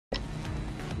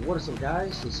What is up,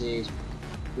 guys? This is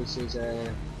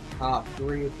part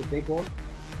 3 of the big one.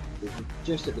 We're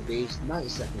just at the base, 90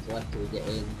 seconds left till we get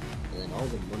in, and then all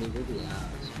the money will be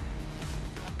ours.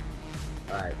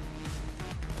 Alright.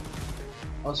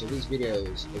 Also, these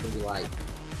videos are going to be like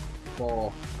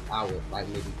 4 hours, like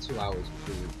maybe 2 hours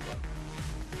between each one.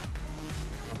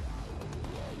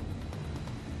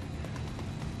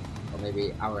 Or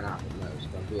maybe hour and a half at most,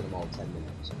 but I'm doing them all 10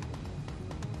 minutes.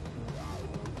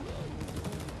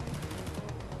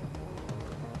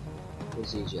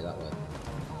 It's easier that way.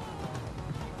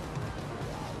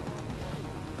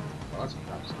 Oh, that's a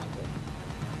crap sniper.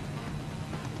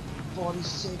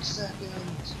 46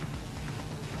 seconds!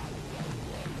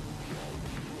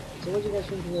 So what do you guys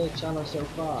think of the channel so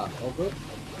far? All good?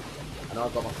 I know I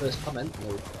got my first comment and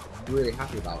I was really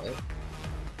happy about it.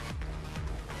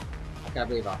 I can't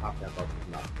believe how happy I got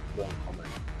from that one comment.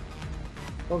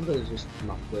 Probably it was just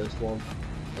my first one,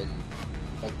 and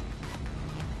like,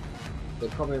 the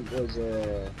comment was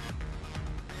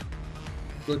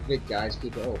good vid guys,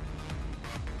 keep it up.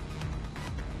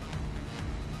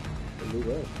 And we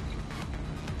will.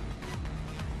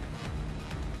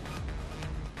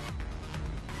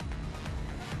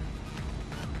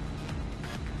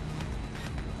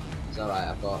 It's alright,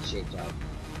 I've got shaped out.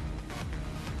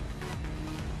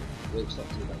 Luke's not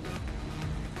too bad now.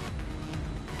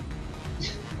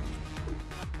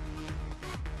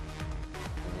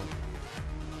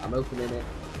 I'm opening it.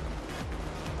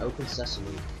 Open sesame.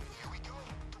 Here we go.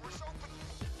 Doors open.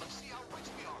 Let's see how rich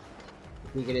we are.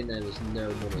 If we get in there and there's no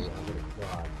money, I'm gonna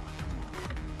cry.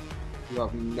 You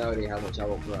have no idea how much I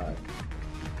will cry.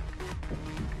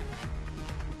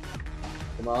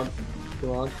 Come on.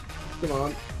 Come on. Come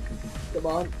on. Come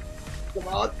on. Come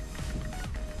on.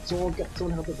 Someone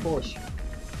help me push.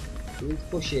 We need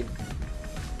pushing.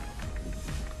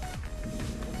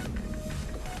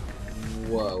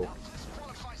 Whoa.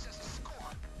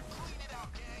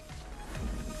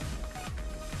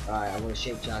 Alright, I'm gonna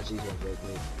shape charge these ones real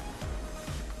quick.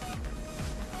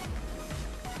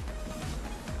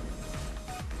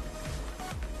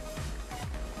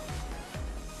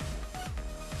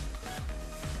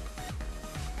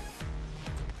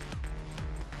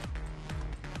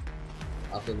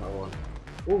 I'll do my one.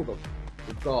 All of them.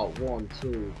 We've got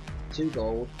two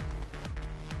gold.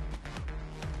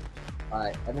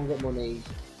 Alright, everyone got money.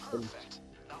 Perfect.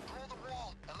 Now throw the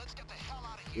wall and let's get the hell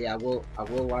out of here. Yeah, I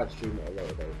will live stream it a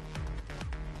little bit.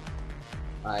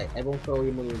 Alright, everyone throw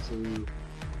your money into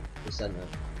the center.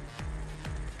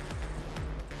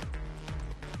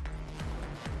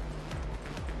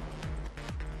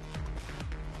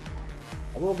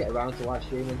 I will get around to live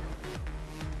streaming.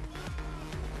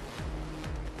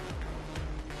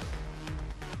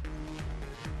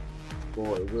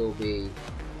 But it will be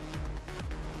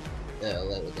at a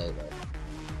later date though.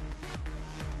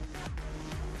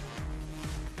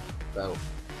 So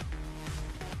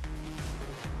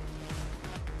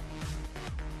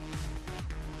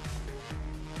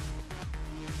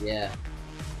yeah,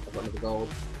 I've got another gold.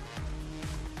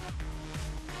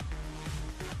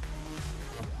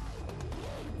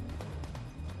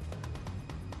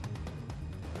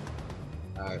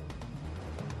 Alright.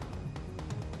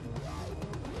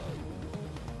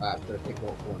 Alright, I'm gonna pick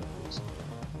one corner please.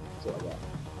 That's what I got.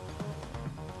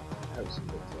 That was some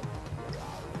good stuff.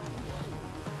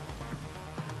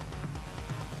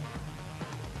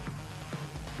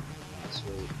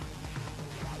 Sweet.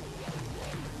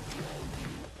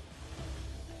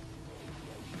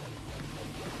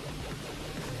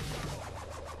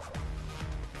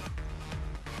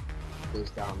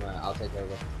 Please down there, I'll take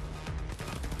over.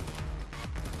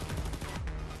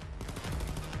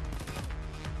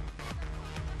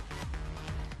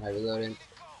 Alright, reloading.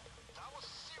 That was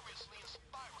seriously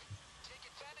inspiring. Take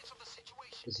advantage of the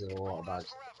situation. This is a lot of bags.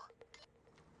 Forever.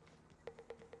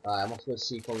 Alright, I'm off to go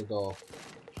see for the door.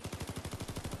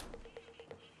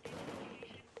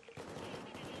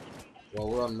 Well,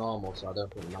 we're on normal, so I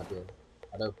don't think there might be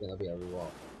I don't think there'll be a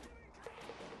reward.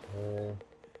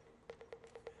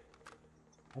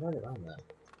 How do I get around there?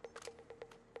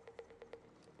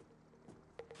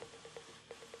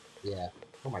 Yeah.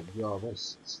 Oh my god,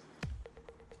 this.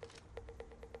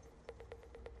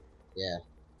 Yeah.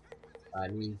 I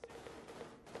mean.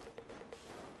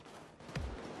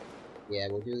 Yeah,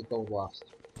 we'll do the gold last.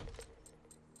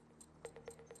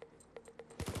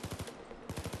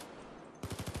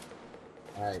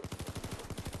 Alright.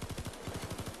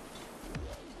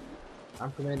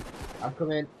 I'm coming. I'm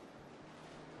coming.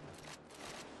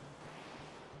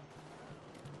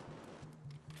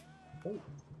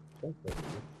 Don't go.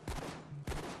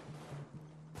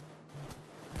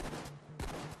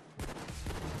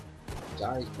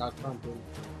 Jai, not pumping.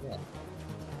 Yeah.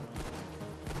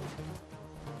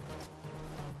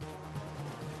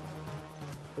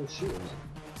 They're shooting it.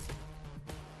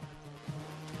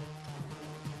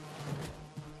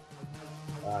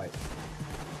 Alright.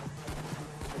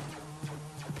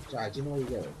 Jai, do you know where you're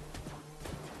going?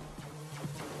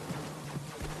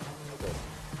 Okay.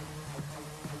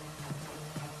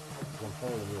 I'm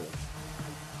following you.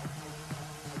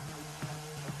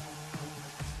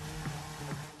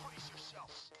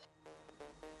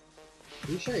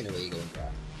 Are you sure you know where you're going,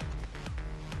 Jai?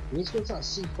 You need to go to that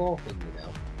C4 thing, you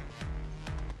know.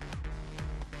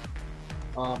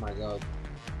 Oh my god.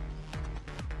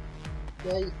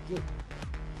 Yeah,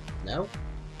 no?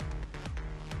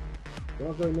 We're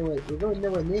not going nowhere, we're going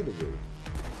nowhere near the roof.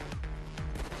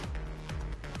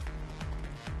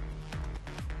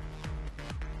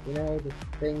 You know, the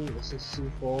thing that says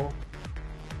C4?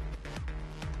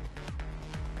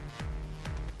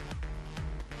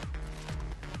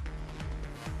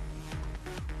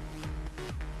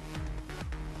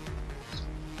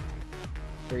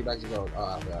 Three bags of gold. Oh,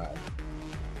 alright.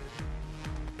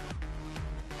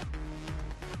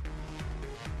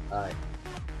 Alright.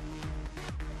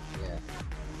 Yeah.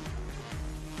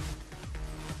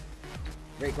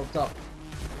 Break up top.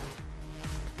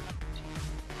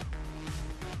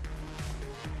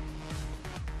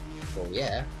 Well,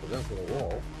 yeah, we're going for the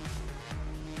wall.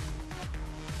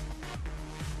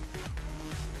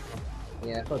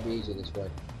 Yeah, probably easier this way.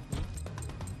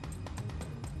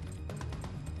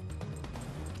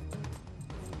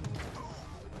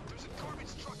 There's a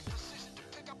garbage truck in position to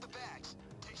pick up the bags.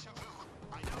 Deja vu.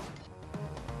 I know.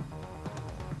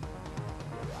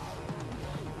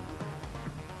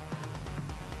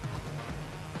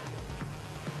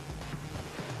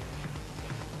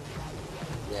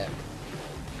 Yeah.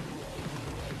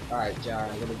 Alright, Jar,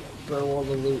 I'm gonna throw all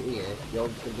the loot here. You're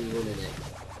gonna be running it.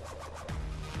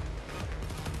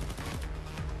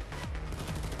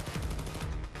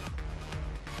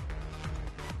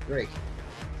 Drake,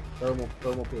 throw him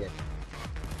up here.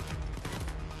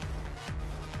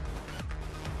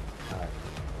 Alright.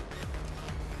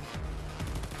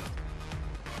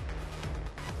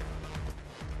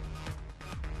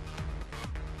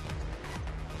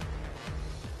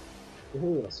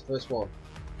 Woohoo, that's the first one.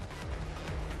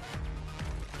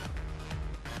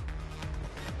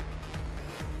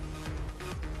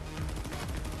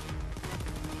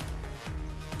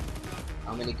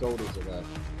 How many gold is there?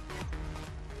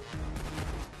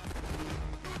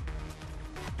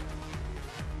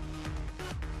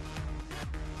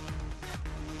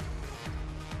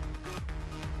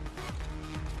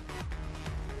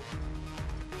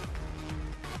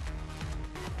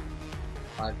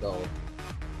 5 gold.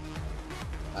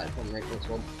 Alright, come make this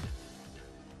one.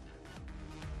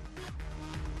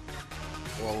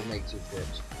 Or we'll make 2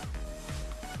 trips.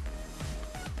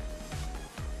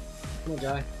 Come on,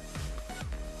 Jai.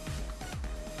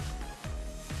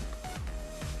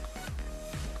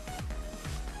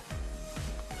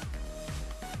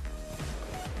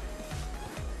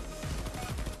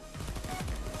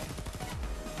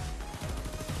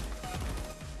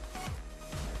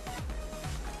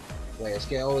 Wait, let's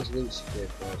get all his loot secured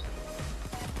first.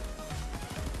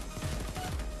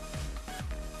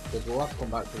 Because we'll have to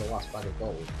come back for the last bag of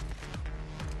gold.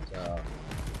 So...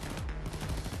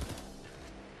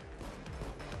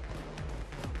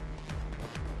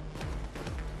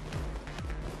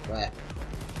 Where?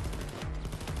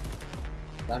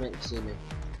 Damn it, you see me.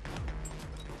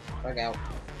 Back out.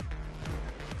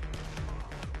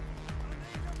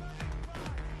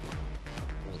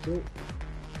 Thank you.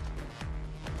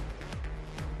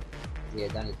 Yeah,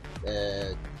 Danny.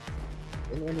 Isn't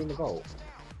one in the vault?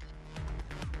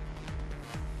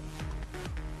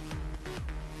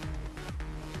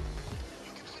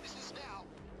 You can finish this now,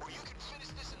 or you can finish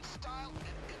this in style and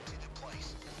empty the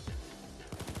place.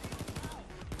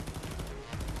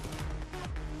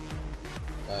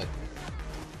 Alright.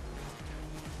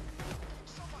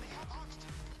 Somebody have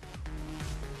oxygen.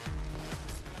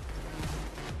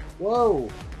 Whoa!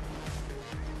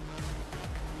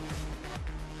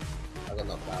 I got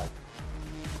knocked out.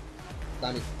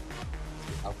 Danny.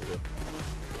 Out of it.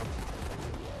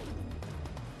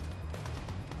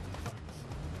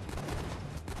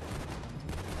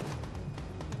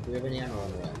 Do we have any ammo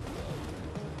on there?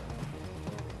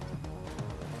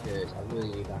 Good, I really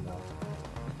need ammo.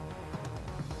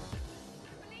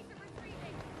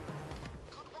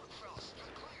 Good work, fellas.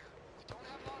 You're clear. We don't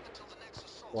have long until the next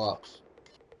assault. What? Folks.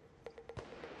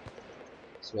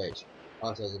 Switch.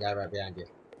 Oh, so there's a guy right behind you.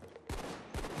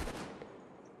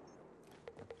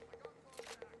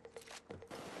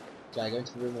 Jai, go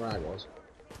into the room where I was.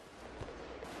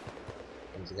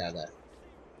 seconds to get there.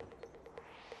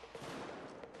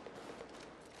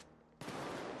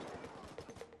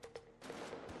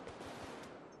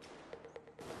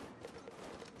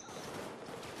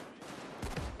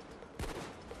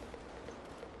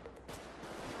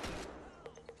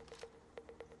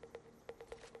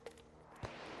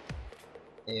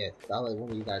 Yeah, I'll let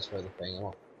one of you guys throw the thing. I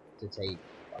want to take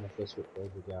on a first whip over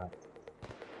the guy.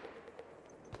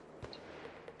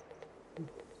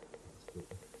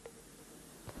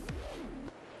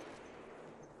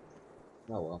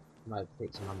 Oh well, might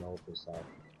pick some ammo up this side.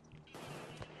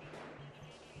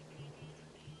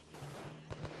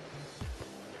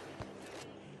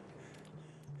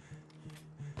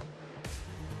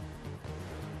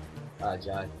 Alright,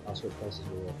 Jai, I'll switch places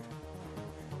with you.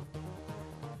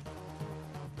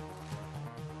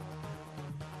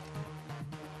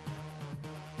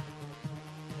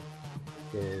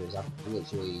 Because I'm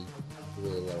literally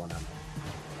really low on ammo.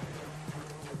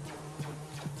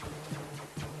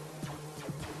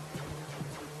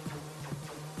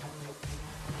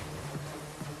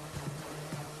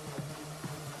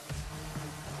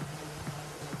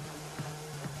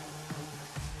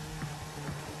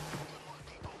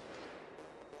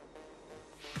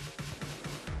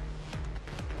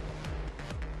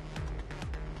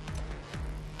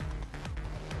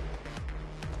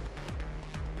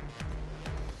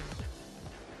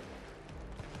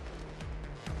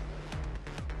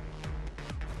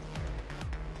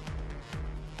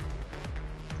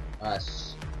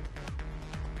 Alright,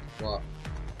 what?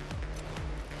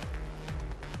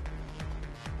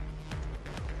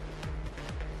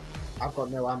 I've got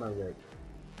no ammo, Rick.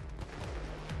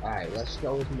 Alright, let's get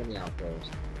all this money out first.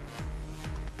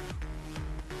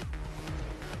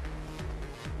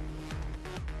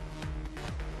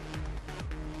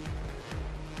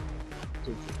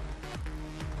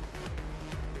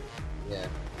 Yeah.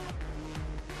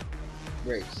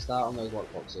 Rick, start on those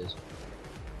lockboxes.